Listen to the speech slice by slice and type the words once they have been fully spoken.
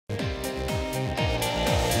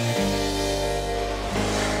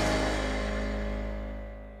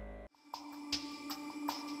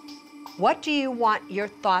What do you want your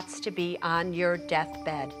thoughts to be on your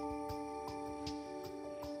deathbed?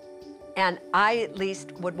 And I at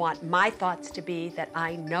least would want my thoughts to be that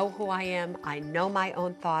I know who I am, I know my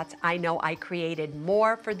own thoughts, I know I created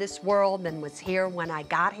more for this world than was here when I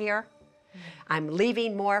got here. I'm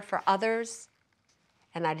leaving more for others,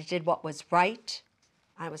 and I did what was right.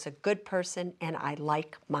 I was a good person, and I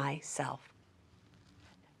like myself.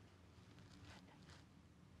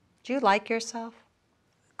 Do you like yourself?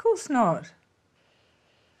 Of course not.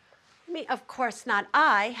 I mean, of course not.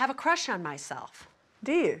 I have a crush on myself.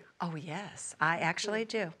 Do you? Oh, yes, I actually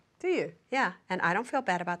do. Do you? Yeah, and I don't feel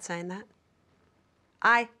bad about saying that.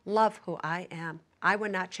 I love who I am. I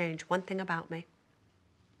would not change one thing about me.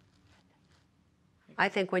 I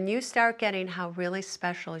think when you start getting how really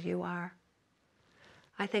special you are,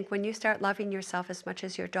 I think when you start loving yourself as much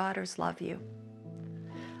as your daughters love you,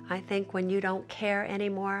 I think when you don't care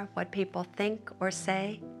anymore what people think or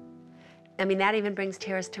say, I mean, that even brings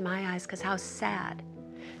tears to my eyes, because how sad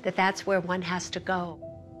that that's where one has to go.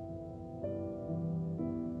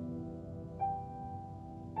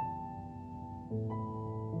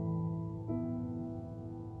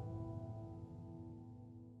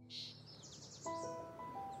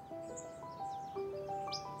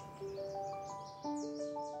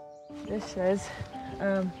 This says,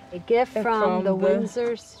 a gift from the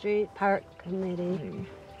Windsor Street Park Committee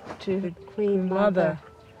to Queen Mother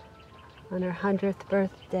on her 100th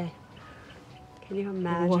birthday. Can you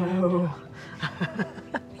imagine? Whoa.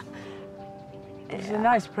 It's a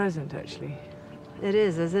nice present, actually. It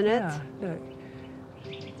is, isn't it? Yeah, look.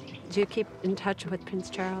 Do you keep in touch with Prince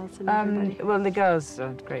Charles and everybody? Well, the girls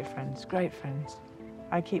are great friends, great friends.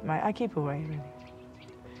 I keep away, really.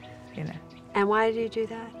 You know. And why do you do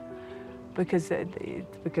that? Because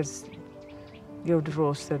you're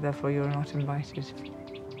divorced, so therefore you're not invited.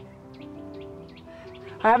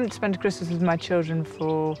 I haven't spent Christmas with my children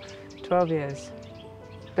for 12 years,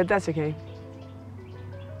 but that's okay.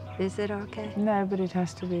 Is it okay? No, but it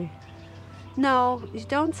has to be. No, you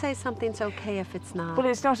don't say something's okay if it's not. Well,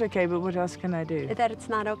 it's not okay, but what else can I do? That it's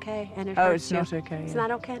not okay and it hurts you. Oh, it's not okay. It's yeah.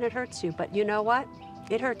 not okay and it hurts you, but you know what?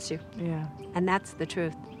 It hurts you. Yeah. And that's the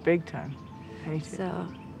truth. Big time. Hate it. So.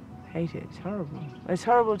 Hate it. It's horrible. It's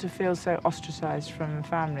horrible to feel so ostracized from a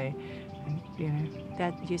family, and, you know.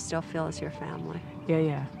 That you still feel is your family. Yeah,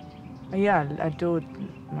 yeah. Yeah, I adored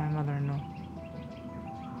my mother-in-law.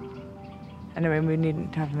 Anyway, we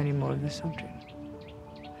needn't have many more of this subject.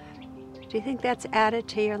 Do you think that's added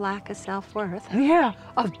to your lack of self-worth? Yeah.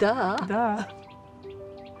 Oh, duh. Duh.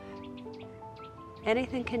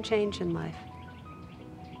 Anything can change in life.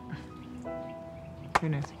 Who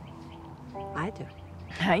knows? I do.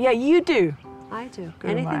 Yeah, you do. I do.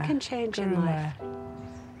 Anything can change in life.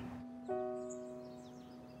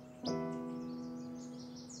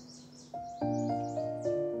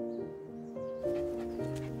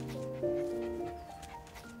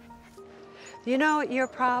 You know your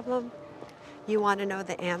problem? You want to know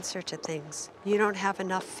the answer to things. You don't have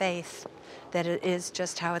enough faith that it is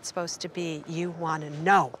just how it's supposed to be. You want to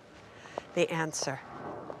know the answer.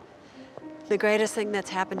 The greatest thing that's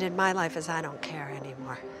happened in my life is I don't care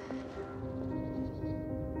anymore.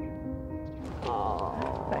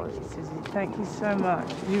 Oh. Thank you, Susie. Thank you so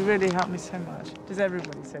much. You really helped me so much. Does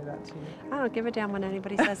everybody say that to you? I don't give a damn what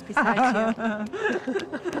anybody says besides you.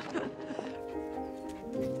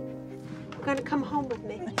 You're gonna come home with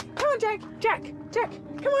me. Come on, Jack. Jack. Jack.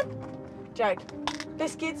 Come on. Jack.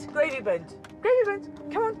 Biscuits, gravy buns. Gravy buns.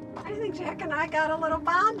 Come on. I think Jack and I got a little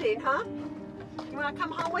bonding, huh? You wanna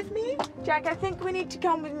come home with me? Jack, I think we need to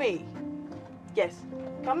come with me. Yes.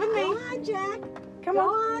 Come with me. Come on, Jack. Come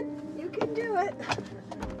on. You can do it.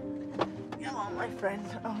 Come on, my friend.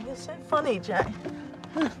 Oh, you're so funny, Jack.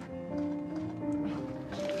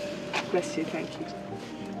 Bless you, thank you.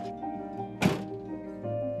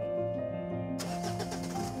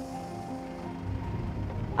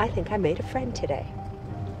 I think I made a friend today.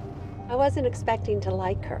 I wasn't expecting to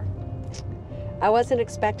like her. I wasn't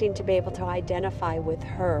expecting to be able to identify with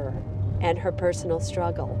her and her personal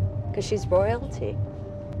struggle, because she's royalty.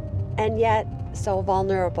 And yet, so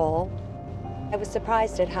vulnerable. I was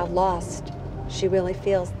surprised at how lost she really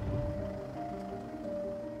feels.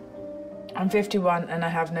 I'm 51 and I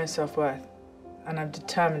have no self-worth. And I'm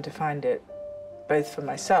determined to find it, both for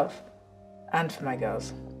myself and for my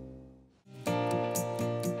girls.